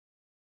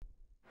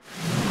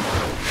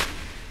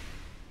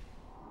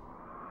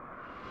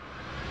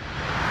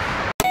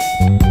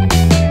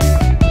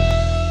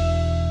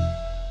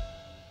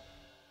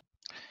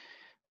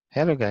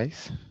Hello,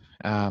 guys.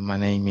 My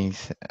name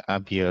is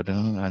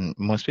Abiodun, and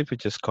most people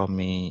just call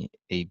me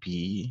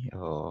AB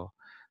or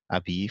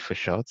Abi for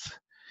short.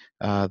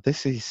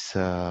 This is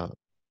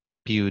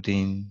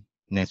building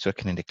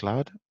networking in the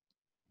cloud,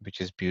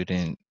 which is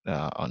building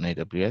on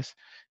AWS,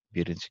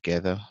 building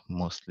together.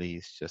 Mostly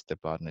it's just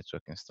about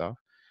networking stuff.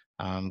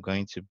 I'm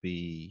going to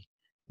be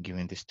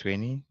giving this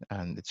training,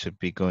 and it should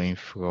be going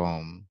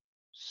from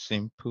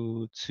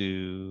simple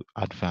to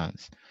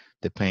advanced,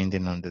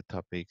 depending on the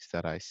topics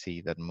that I see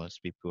that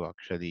most people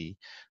actually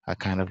are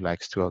kind of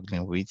like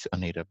struggling with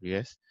on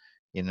AWS.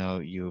 You know,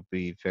 you'll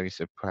be very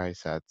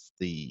surprised at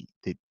the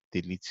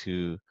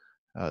little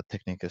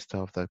technical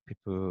stuff that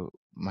people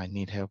might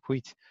need help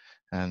with,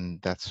 and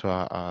that's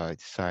why I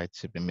decided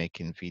to be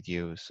making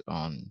videos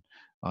on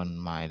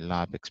my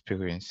lab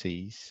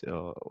experiences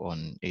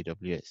on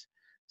AWS,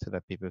 so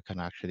that people can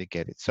actually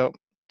get it. So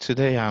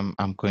today I'm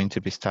going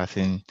to be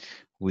starting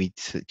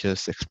with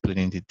just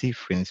explaining the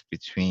difference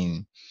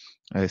between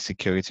a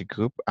security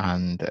group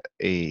and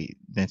a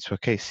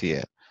network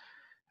ACL.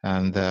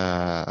 And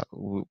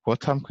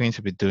what I'm going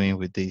to be doing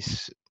with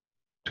this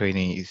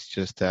training is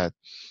just that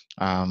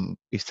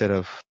instead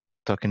of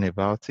talking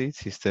about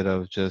it, instead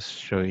of just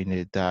showing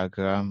a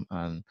diagram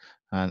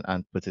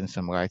and putting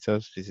some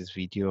write-ups, this is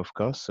video, of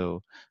course.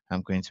 So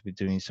I'm going to be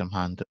doing some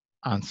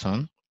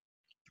hands-on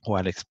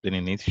while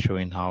explaining it,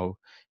 showing how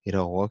it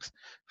all works.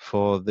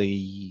 For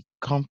the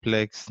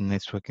complex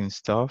networking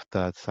stuff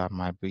that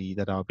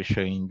I'll be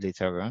showing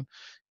later on,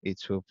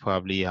 it will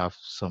probably have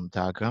some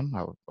diagram.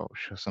 I'll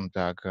show some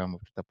diagram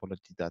of the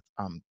topology that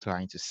I'm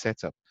trying to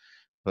set up.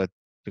 But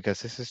because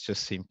this is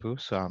just simple,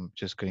 so I'm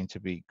just going to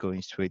be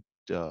going straight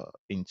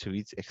into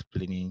it,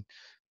 explaining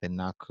the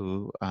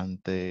NACU and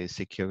the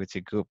security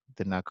group,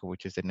 the NACU,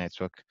 which is the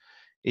network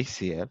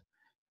ACL,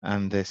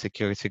 and the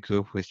security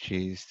group, which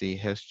is the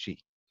HSG.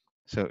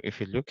 So if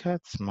you look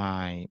at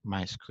my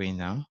screen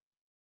now,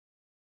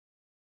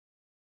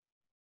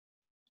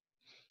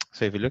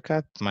 so if you look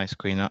at my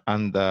screen now,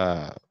 and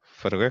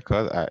for the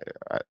record, I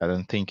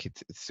don't think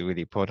it's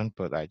really important,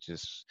 but I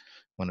just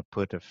want to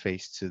put a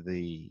face to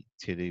the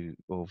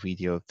whole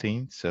video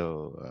thing.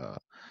 So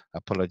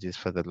apologies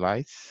for the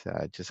lights.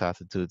 I just have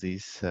to do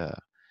this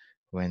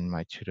when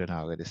my children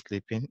are already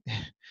sleeping.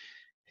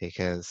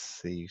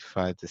 Because if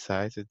I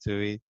decide to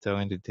do it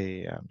during the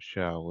day, I'm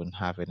sure I wouldn't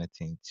have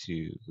anything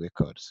to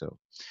record. So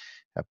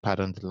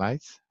pardon the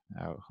lights.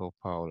 I hope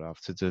I'll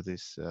have to do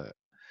this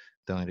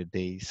during the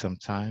day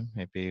sometime,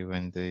 maybe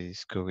when the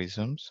school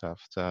resumes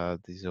after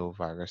this whole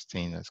virus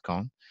thing has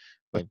gone.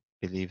 But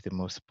I believe the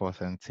most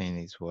important thing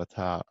is what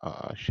I'll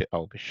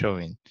be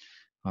showing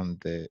on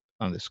the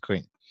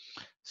screen.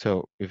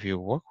 So if you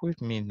work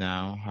with me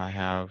now, I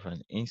have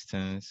an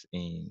instance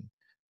in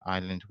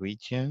Island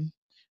region,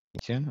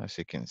 as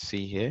you can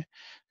see here,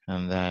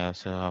 and I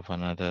also have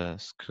another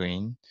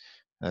screen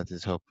that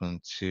is open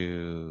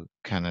to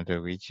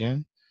Canada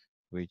region,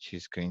 which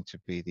is going to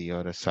be the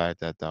other side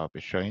that I'll be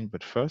showing.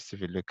 But first,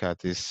 if you look at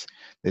this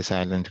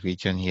island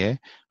region here,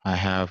 I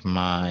have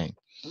my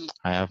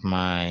I have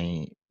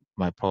my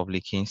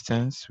public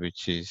instance,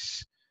 which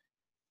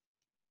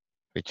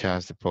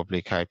has the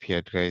public IP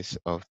address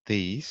of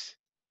this.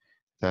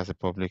 That's the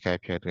public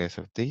IP address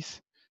of this.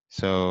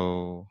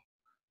 So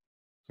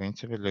going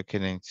to be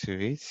looking into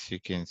it. You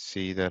can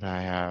see that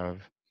I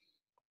have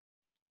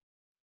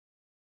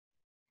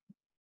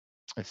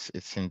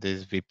it's in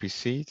this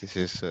VPC. This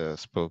is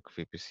Spoke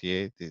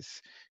VPC.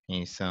 This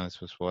instance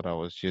was what I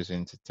was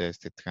using to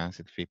test the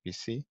transit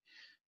VPC.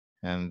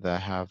 And I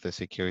have the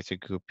security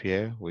group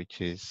here, which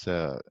is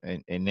a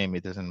name.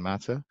 It doesn't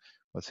matter,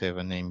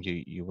 whatever name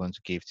you want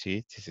to give to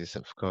it. This is,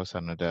 of course,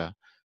 another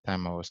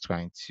time I was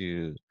trying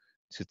to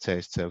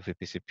test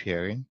VPC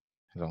peering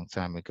a long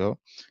time ago.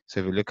 So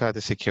if you look at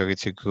the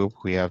security group,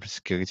 we have the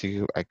security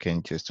group. I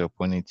can just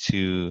open it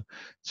to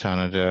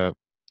another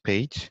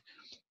page.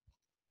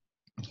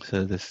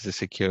 So this is the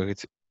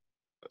security.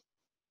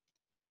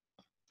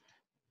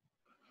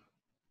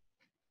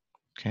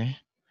 Okay.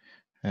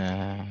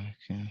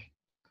 Okay.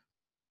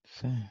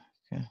 So,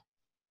 okay.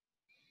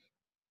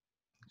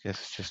 Guess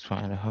it's just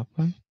trying to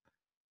open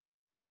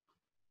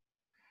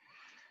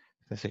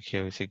the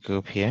security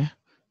group here.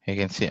 You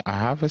can see I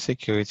have a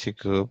security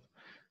group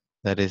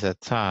that is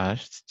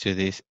attached to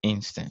this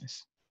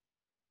instance.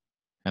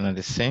 And at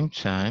the same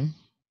time,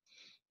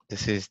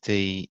 this is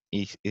the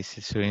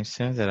EC2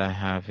 instance that I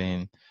have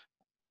in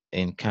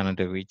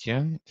Canada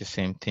region. The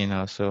same thing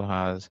also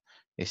has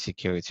a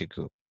security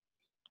group,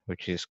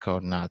 which is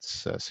called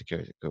NATS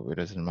security group. It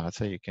doesn't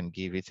matter. You can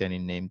give it any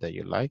name that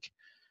you like,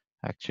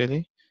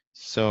 actually.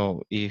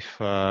 So if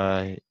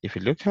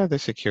you look at the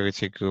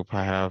security group,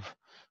 I have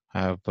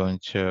a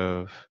bunch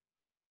of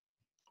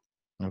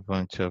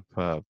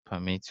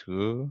permit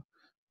rule,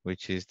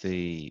 which is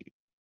the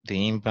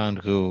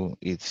inbound rule.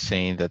 It's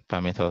saying that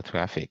permit all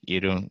traffic. You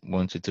don't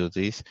want to do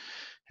this,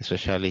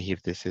 especially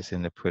if this is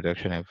in the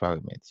production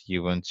environment.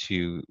 You want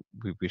to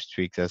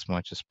restrict as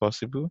much as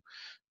possible,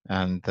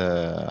 and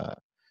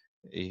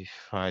If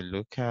I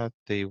look at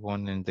the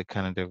one in the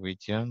Canada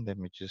region, let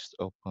me just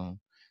open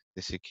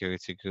the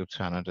security group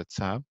to another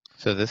tab.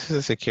 So this is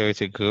a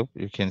security group.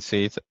 You can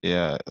see it.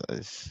 Yeah,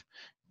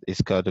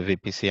 it's called the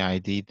VPC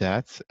ID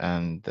that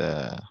and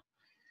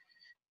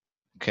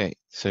okay,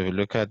 so if you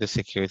look at the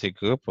security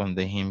group on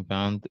the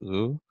inbound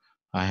rule,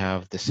 I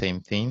have the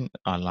same thing,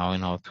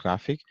 allowing all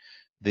traffic.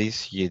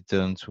 This you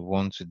don't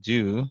want to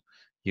do.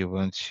 You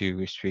want to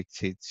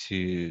restrict it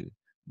to,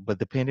 but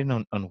depending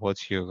on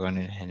what you're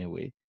running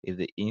anyway. If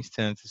the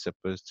instance is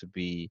supposed to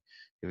be,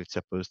 if it's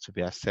supposed to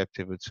be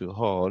acceptable to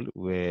all,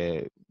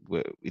 where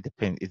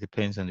it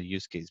depends on the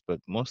use case. But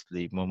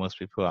mostly, most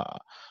people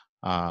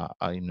are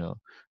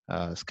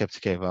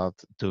skeptical about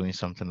doing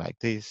something like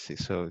this.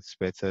 So it's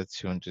better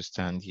to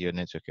understand your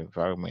network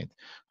environment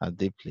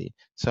deeply.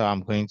 So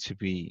I'm going to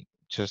be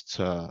just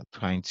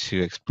trying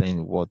to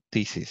explain what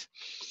this is.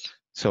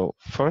 So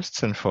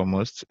first and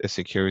foremost, a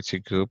security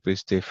group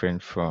is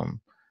different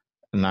from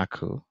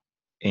NACO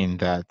in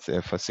that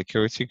for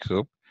security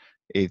group,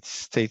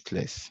 it's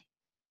stateless.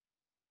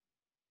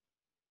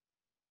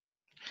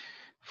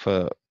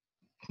 For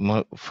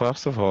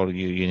First of all,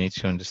 you need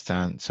to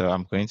understand. So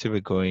I'm going to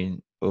be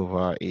going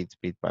over it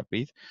bit by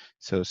bit.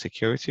 So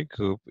security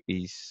group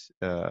is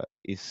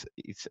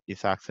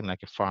acting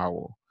like a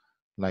firewall,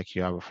 like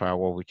you have a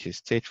firewall which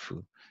is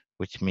stateful,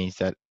 which means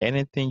that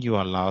anything you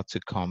allow to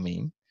come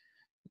in,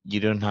 you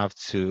don't have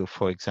to.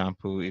 For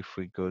example, if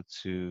we go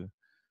to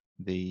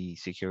the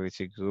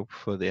security group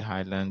for the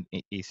Highland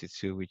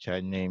EC2, which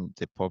I named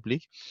the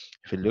public.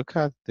 If you look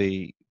at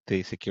the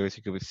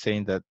security group, it's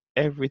saying that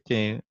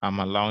everything, I'm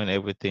allowing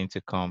everything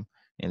to come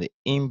in the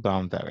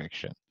inbound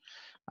direction.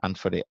 And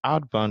for the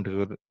outbound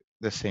route,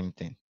 the same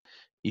thing.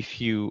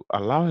 If you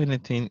allow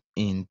anything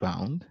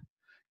inbound,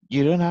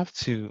 you don't have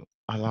to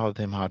allow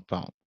them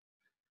outbound.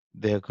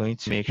 They're going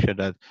to make sure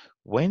that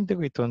when the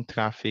return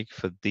traffic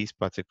for this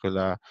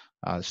particular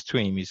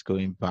stream is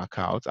going back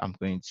out, I'm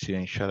going to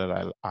ensure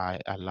that I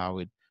allow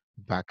it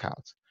back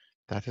out.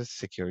 That is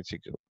security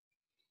group.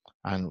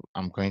 And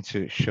I'm going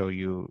to show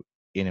you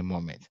in a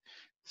moment.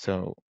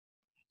 So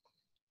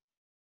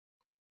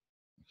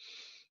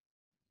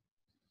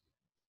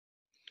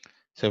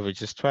we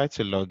just try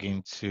to log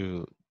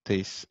into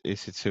this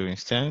EC2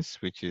 instance,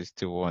 which is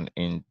the one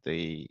in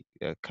the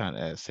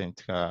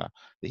central,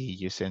 the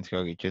EU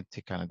central region,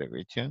 the Canada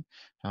region.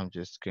 I'm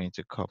just going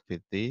to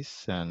copy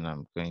this and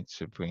I'm going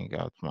to bring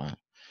out my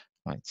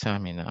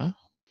terminal.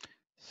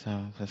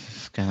 So this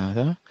is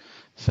Canada.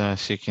 So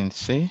as you can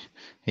see,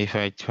 if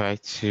I try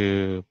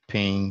to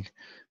ping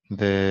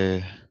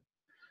the,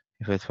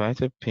 if I try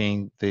to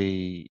ping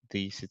the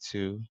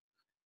EC2,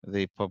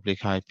 the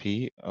public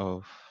IP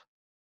of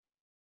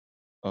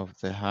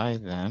the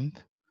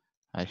Highland,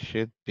 I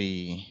should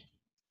be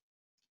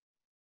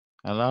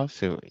allowed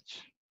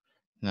sewage.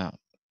 Now,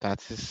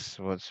 that is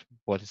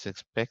what is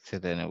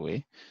expected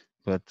anyway.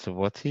 But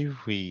what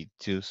if we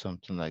do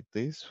something like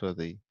this for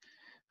the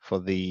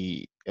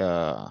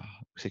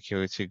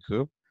security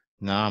group?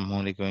 Now I'm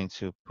going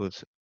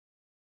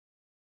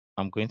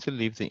to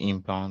leave the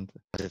inbound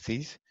as it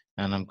is,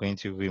 and I'm going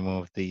to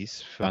remove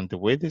these. And the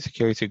way the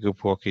security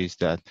group works is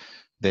that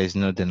there's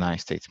no deny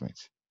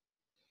statement.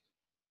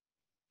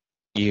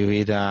 You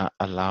either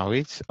allow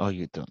it or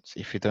you don't.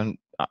 If you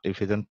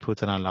don't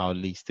put an allow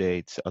list there,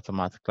 it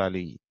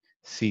automatically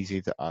sees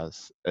it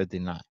as a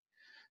deny.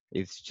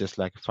 It's just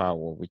like a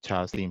firewall, which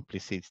has the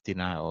implicit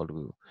denial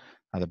rule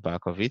at the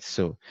back of it.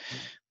 So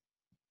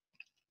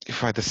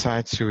if I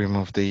decide to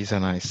remove these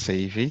and I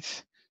save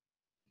it,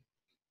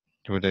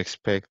 you would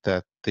expect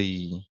that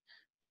the,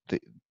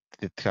 the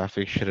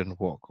traffic shouldn't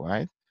work,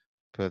 right?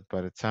 But by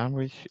the time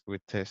we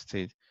test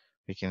it,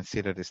 we can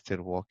see that it's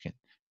still working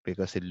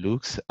because it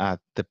looks at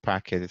the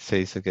packet. It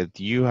says, okay,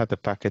 you have the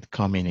packet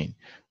coming in.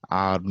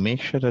 I'll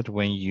make sure that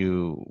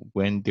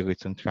when the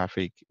return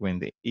traffic, when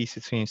the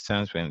EC2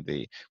 instance, when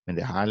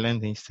the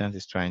Highland instance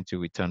is trying to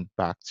return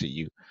back to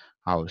you,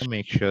 I'll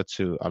make sure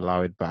to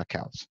allow it back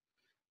out.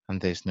 And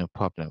there's no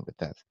problem with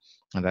that.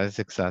 And that is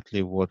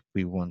exactly what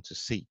we want to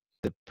see.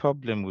 The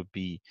problem would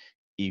be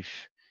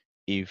if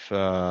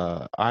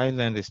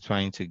Ireland is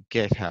trying to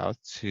get out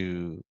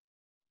to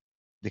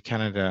the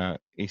Canada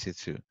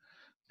EC2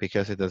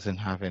 because it doesn't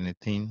have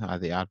anything at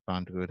the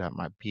outbound route, that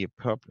might be a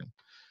problem.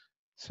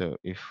 So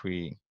if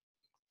we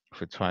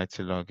try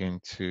to log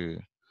into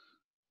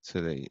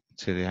the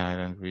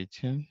Ireland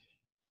region,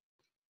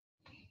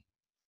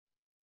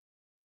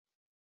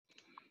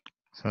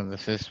 so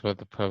this is what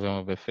the problem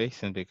will be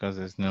facing because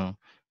there's no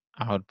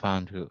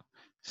outbound route.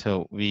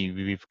 So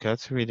we've got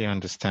to really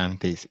understand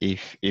this.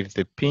 If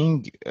the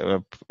ping,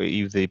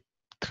 if the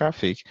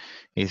traffic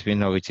is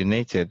being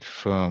originated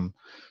from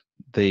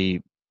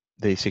the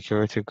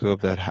security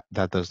group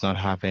that does not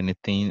have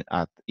anything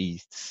at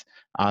its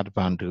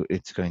outbound route,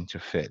 it's going to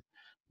fail.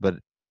 But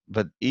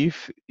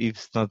if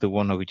it's not the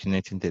one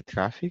originating the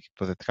traffic,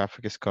 but the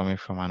traffic is coming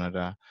from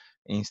another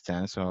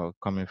instance or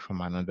coming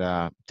from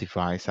another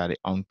device at the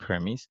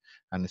on-premise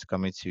and it's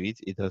coming to it,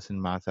 it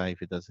doesn't matter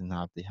if it doesn't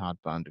have the hard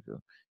boundary.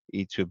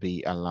 It will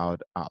be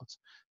allowed out.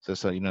 So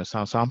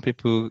some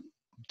people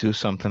do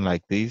something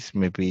like this.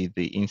 Maybe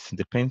the instant,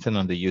 depending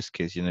on the use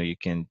case, you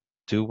can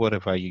do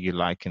whatever you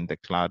like in the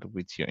cloud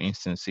with your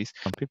instances.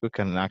 Some people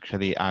can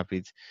actually have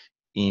it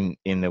in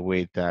a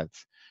way that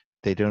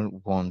they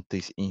don't want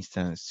this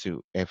instance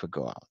to ever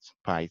go out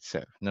by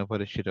itself.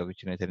 Nobody should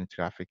originate any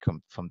traffic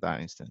from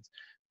that instance,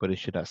 but it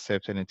should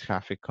accept any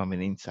traffic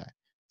coming inside.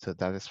 So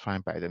that is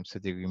fine by them. So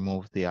they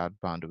remove the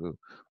outbound rule,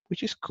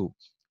 which is cool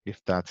if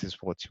that is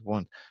what you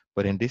want.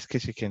 But in this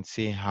case, you can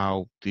see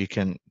how you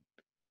can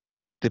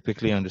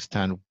typically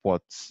understand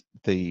what's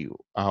the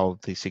how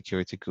the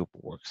security group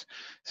works.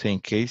 So in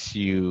case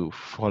you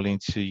fall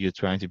into you're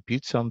trying to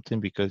build something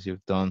because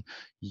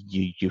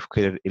you've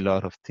created a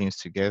lot of things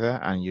together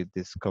and you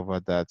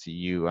discover that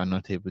you are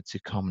not able to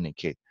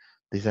communicate.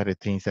 These are the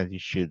things that you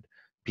should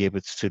be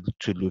able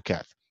to look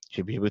at. You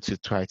should be able to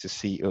try to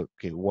see,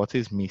 okay, what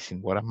is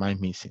missing? What am I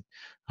missing?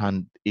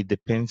 And it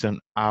depends on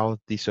how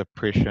this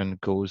operation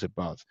goes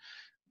about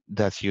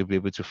that you'll be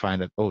able to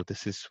find out, oh,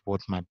 this is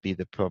what might be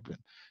the problem.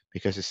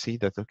 Because you see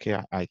that, okay,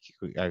 I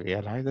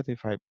realize that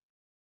if I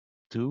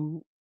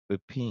do a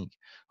ping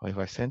or if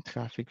I send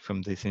traffic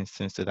from this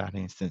instance to that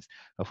instance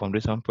or from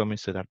this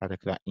on-premise to that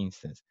particular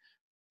instance,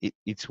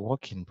 it's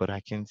working, but I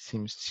can't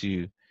seem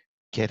to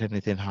get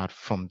anything out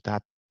from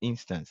that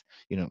instance.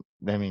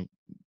 Let me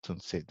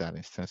don't say that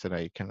instance so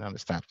that you can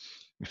understand.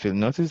 If you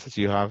notice that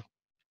you have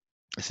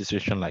a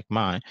situation like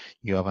mine,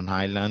 you have an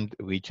island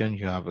region,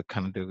 you have a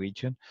Canada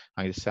region,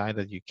 and you decide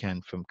that you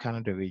can, from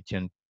Canada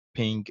region,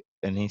 ping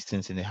an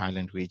instance in the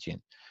Highland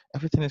region.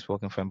 Everything is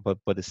working fine, but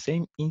the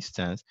same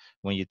instance,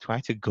 when you try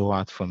to go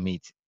out from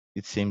it,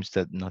 it seems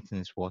that nothing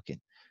is working.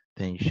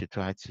 Then you should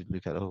try to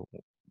look at, oh,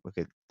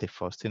 okay, the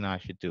first thing I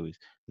should do is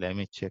let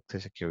me check the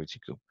security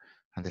group.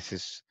 And this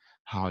is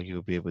how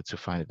you'll be able to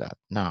find it out.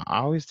 Now,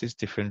 how is this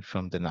different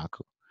from the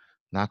NACO?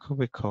 NACO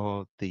we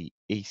call the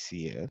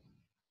ACL.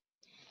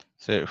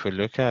 So if we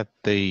look at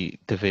the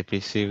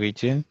VPC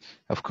region,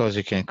 of course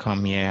you can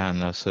come here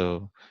and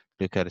also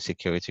look at the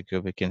security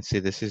group. You can see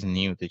this is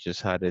new. They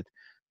just added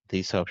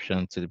this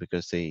option to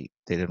because they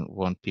don't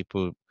want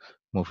people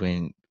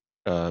moving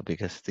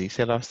because this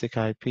elastic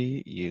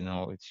IP,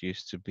 it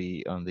used to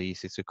be on the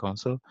EC2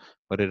 console,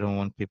 but they don't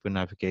want people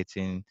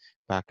navigating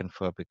back and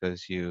forth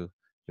because you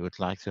would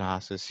like to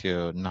access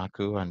your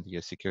NACU and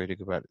your security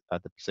group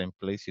at the same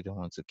place. You don't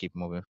want to keep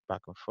moving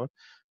back and forth.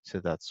 So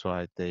that's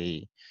why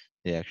they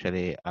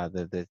actually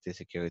added the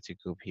security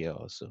group here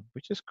also,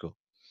 which is cool,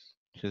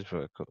 which is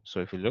very cool.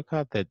 So if you look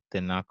at the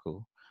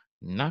NACO,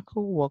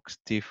 NACO works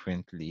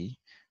differently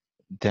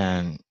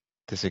than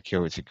the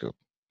security group.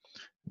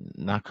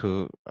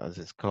 NACO, as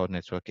it's called,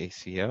 Network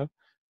ACL,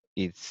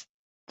 it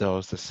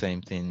does the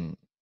same thing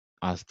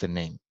as the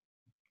name,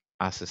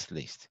 access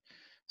list.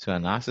 So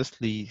an access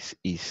list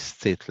is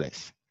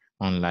stateless,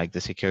 unlike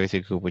the security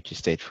group, which is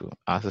stateful.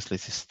 Access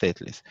list is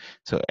stateless.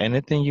 So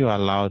anything you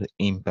allowed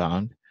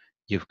inbound,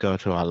 you've got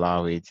to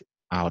allow it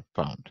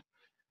outbound.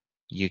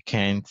 You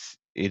can't,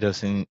 it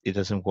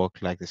doesn't work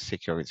like the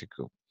security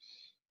group.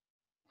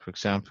 For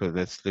example,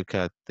 let's look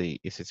at the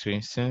EC2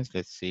 instance.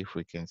 Let's see if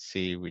we can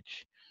see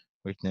which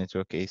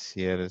network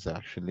ACL is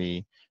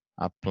actually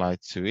applied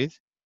to it.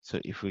 So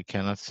if we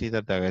cannot see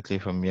that directly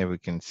from here, we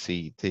can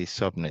see the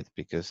subnet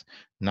because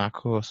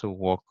NACO also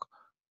work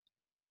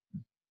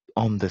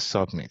on the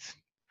subnet,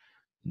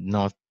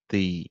 not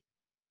the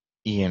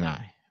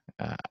ENI.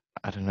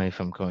 I don't know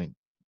if I'm going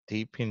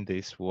deep in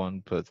this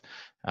one, but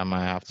I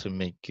might have to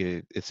make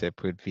a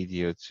separate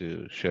video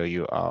to show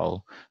you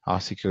how our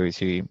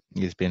security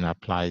is being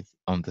applied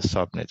on the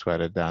subnet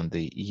rather than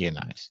the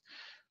ENIs.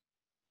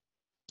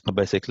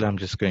 Basically, I'm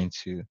just going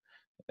to,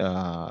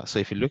 so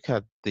if you look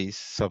at these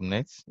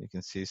subnets, you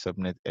can see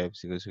subnet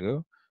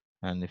F00.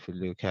 And if you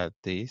look at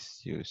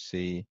this, you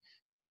see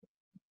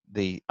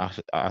the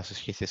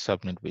associated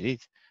subnet with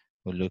it.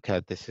 We look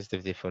at this is the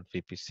default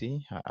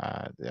VPC.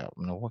 Yeah,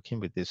 I'm not working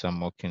with this.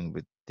 I'm working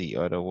with the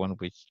other one,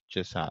 which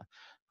just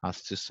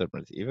has two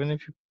subnets. Even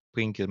if you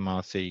bring your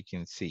mouse here, you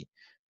can see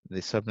the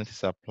subnet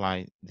is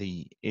applied.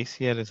 The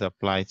ACL is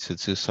applied to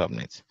two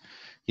subnets.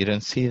 You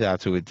don't see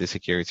that with the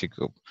security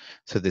group.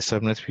 So the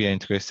subnet we are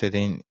interested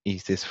in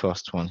is this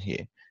first one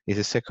here. Is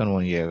the second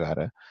one here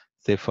rather.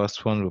 The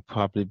first one will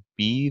probably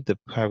be the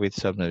private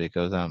subnet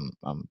because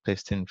I'm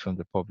testing from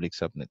the public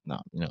subnet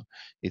now.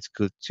 It's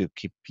good to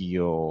keep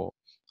your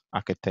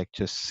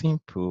architecture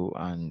simple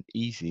and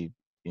easy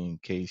in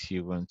case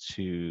you want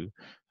to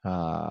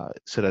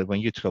so that when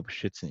you're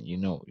troubleshooting,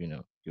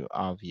 you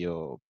have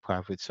your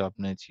private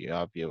subnet, you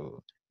have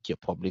your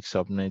public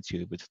subnet,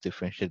 you're able to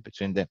differentiate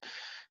between them.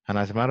 And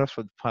as a matter of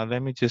fact,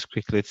 let me just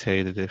quickly tell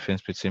you the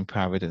difference between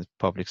private and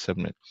public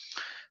subnet.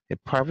 A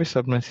private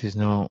subnet is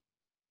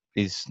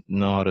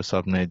not a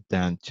subnet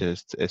than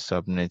just a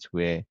subnet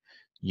where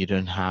you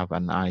don't have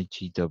an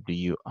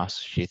IGW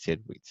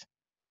associated with.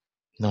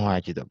 No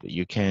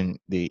IGW.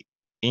 The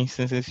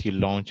instances you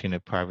launch in a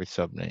private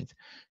subnet,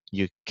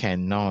 you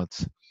cannot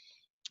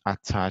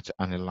attach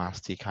an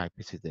elastic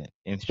IP to them.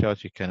 In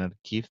short, you cannot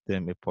give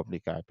them a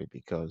public IP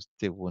because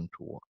they won't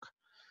work.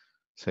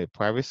 So a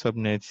private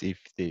subnet, if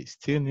they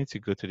still need to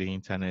go to the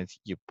internet,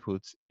 you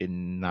put a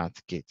NAT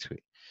gateway.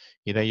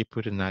 Either you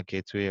put a NAT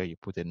gateway or you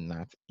put a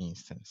NAT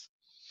instance.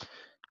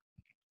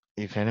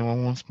 If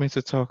anyone wants me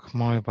to talk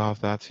more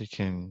about that, you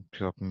can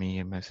drop me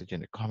a message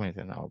in the comment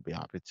and I'll be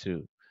happy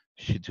to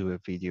should do a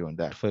video on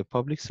that. For a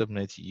public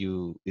subnet,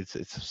 it's a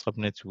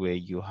subnet where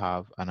you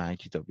have an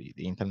IGW,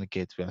 the internet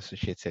gateway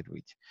associated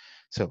with.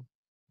 So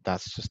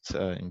that's just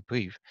in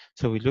brief.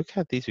 So we look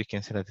at this, we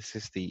can see that this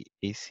is the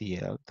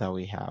ACL that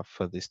we have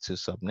for these two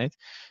subnets.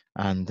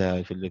 And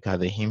if you look at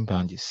the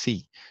inbound, you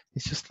see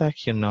it's just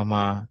like your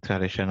normal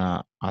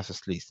traditional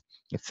access list.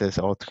 It says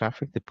all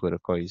traffic, the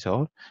protocol is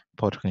all,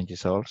 port range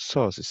is all,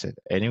 source is it.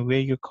 Anywhere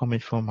you're coming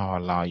from,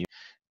 I'll allow you.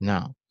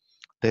 Now,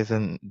 there's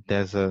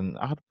an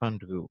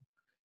outbound rule.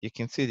 You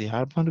can see the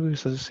outbound rule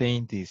is also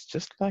saying this,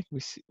 just like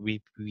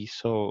we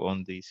saw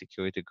on the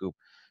security group.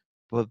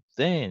 But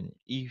then,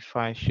 if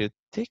I should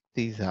take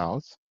these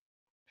out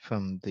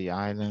from the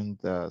island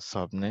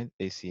subnet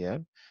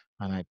ACL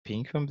and I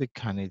ping from the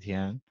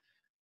Canadian,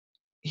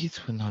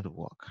 it will not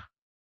work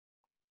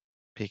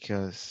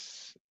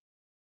because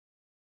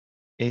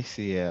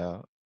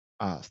ACL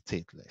are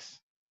stateless.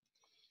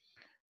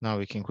 Now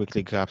we can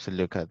quickly grab a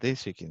look at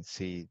this. You can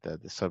see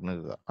that the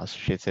subnet are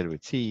associated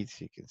with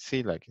it. You can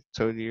see, like I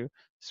told you,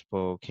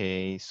 spoke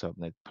a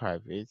subnet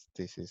private.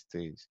 This is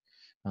this,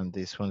 and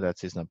this one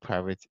that is not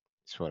private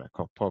is what I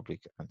call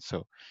public, and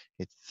so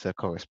it's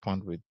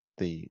correspond with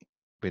the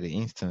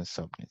instance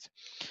subnet.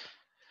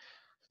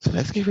 So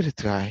let's give it a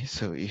try.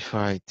 So if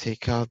I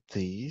take out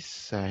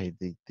this, I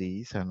did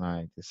this, and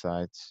I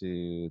decide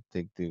to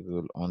take the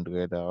rule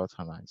 100 out,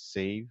 and I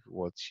save,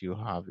 what you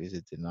have is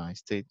a deny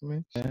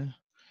statement.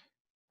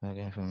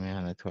 Again, for me,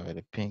 and I try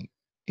to ping.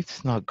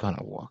 It's not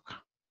gonna work.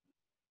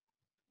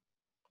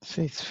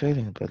 See, it's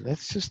failing, but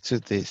let's just do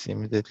this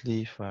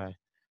immediately. If I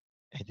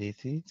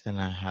edit it and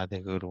I had a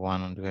good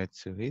 100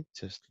 to it,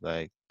 just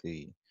like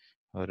the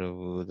other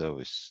rule that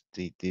was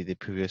the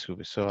previous rule,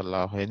 so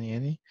allow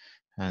any.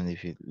 And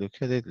if you look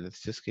at it,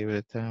 let's just give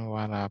it a time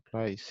while I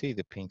apply. You see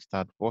the ping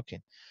start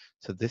working.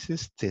 So this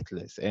is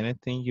stateless.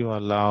 Anything you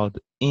allowed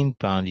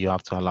inbound, you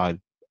have to allow it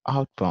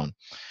outbound.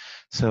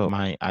 So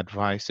my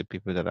advice to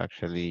people that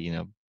actually,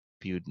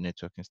 build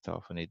networking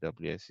stuff on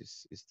AWS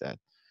is that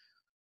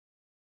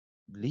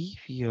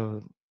leave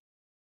your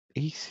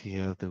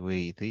ACL the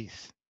way it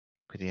is.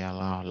 Really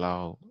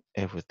allow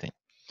everything,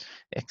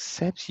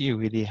 except you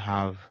really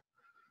have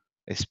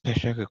a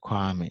special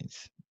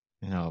requirements,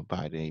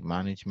 by the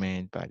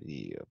management, by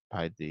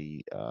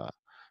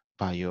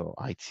your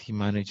IT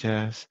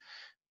managers.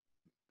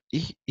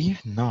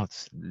 If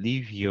not,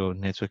 leave your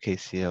network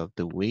ACL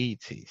the way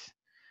it is.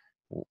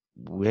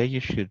 Where you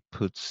should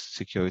put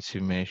security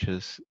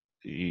measures,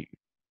 you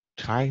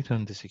try it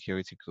on the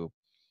security group.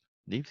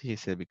 Leave the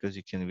ACL because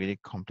you can really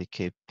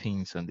complicate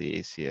things on the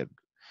ACL.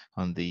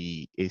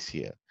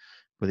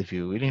 But if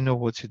you really know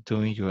what you're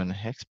doing, you're an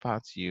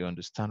expert, you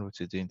understand what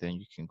you're doing, then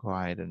you can go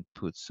ahead and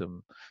put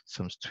some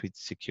strict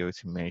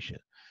security measure.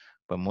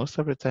 But most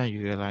of the time,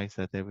 you realize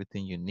that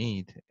everything you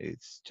need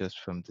is just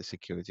from the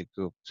security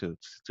group to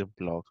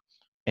block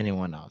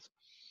anyone else.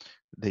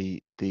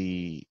 The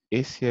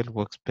ACL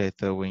works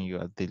better when you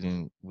are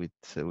dealing with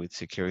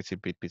security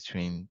bit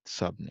between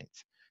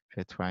subnets. If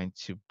you're trying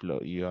to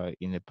block, you are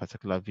in a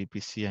particular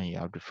VPC and you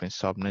have different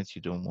subnets,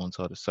 you don't want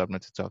all the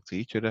subnets to talk to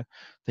each other,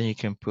 then you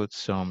can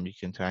you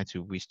can try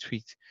to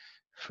restrict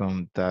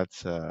from that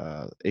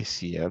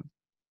ACL.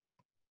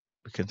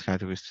 We can try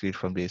to restrict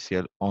from the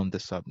ACL on the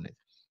subnet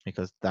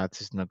because that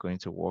is not going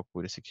to work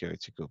with a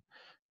security group.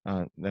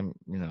 I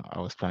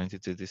was planning to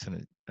do this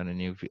on a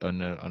new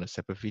on a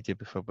separate video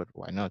before, but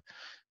why not?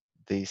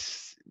 The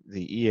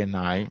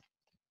ENI,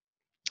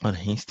 on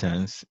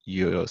instance,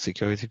 your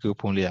security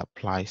group only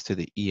applies to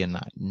the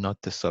ENI, not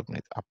the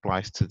subnet,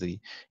 applies to the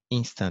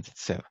instance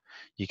itself.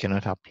 You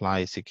cannot apply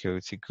a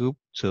security group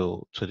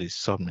to the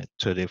subnet,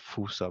 to the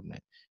full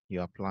subnet.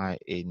 You apply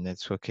a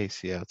network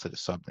ACL to the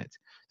subnet.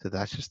 So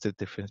that's just the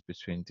difference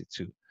between the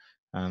two.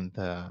 And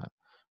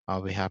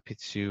I'll be happy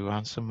to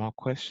answer more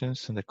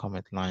questions in the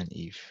comment line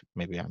if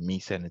maybe I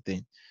miss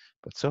anything.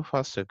 But so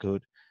far, so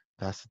good.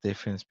 That's the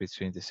difference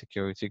between the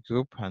security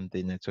group and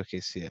the network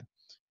ACL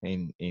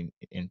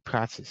in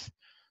practice.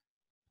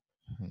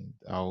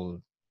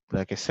 And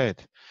like I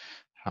said,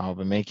 I'll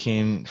be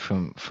making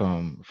from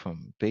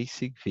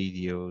basic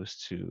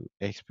videos to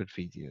expert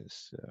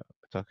videos,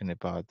 talking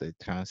about the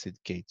transit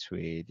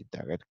gateway, the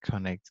direct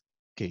connect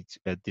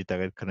the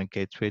direct connect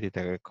gateway, the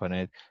direct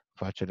connect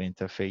virtual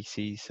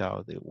interfaces,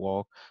 how they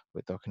work.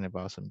 We're talking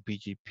about some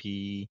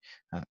BGP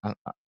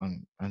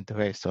and the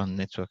rest on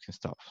networking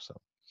stuff. So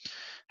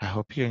I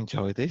hope you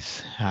enjoy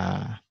this.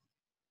 You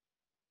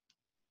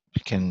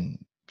can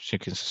you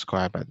can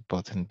subscribe at the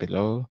button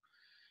below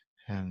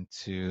and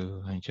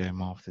to enjoy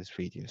more of these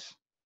videos.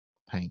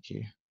 Thank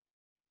you.